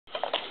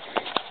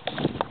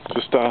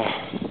Just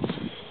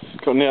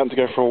gotten out to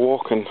go for a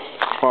walk and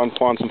try and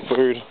find some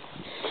food.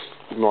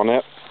 Right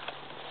now,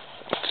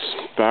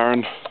 it's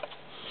barren.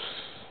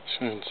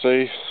 As you can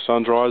see,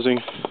 sun's rising.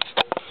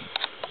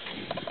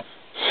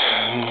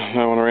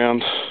 No one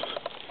around.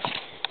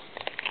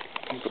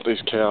 I've got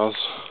these cows.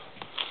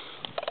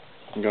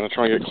 I'm going to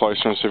try and get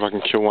closer and see if I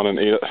can kill one and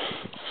eat it.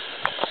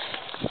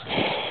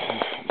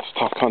 It's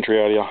tough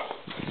country out here.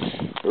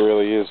 It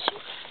really is.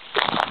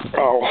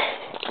 Oh,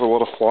 there's a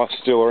lot of flies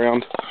still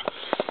around.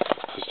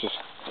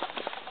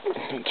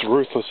 It's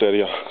ruthless out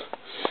here.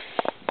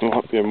 There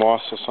might be a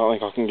mice or something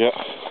I can get.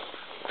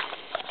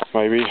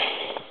 Maybe.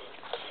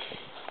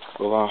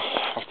 We'll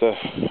have to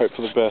hope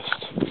for the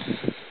best.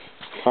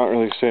 Can't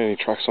really see any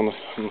tracks on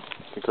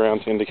the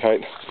ground to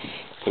indicate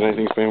that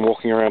anything's been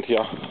walking around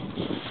here.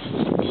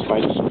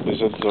 Snakes,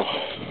 lizards or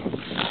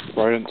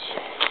rodents.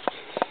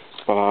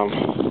 But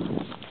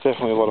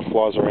definitely a lot of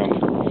flies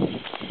around.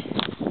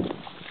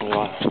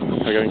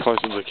 We're getting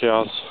closer to the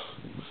cows.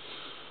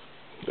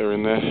 They're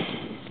in there.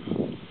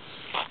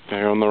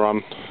 They're on the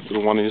run.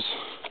 Little one is.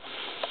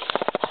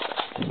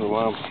 So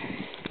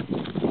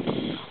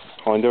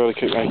I'll endeavour to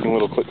keep making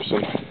little clips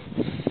and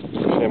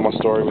share my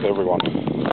story with everyone.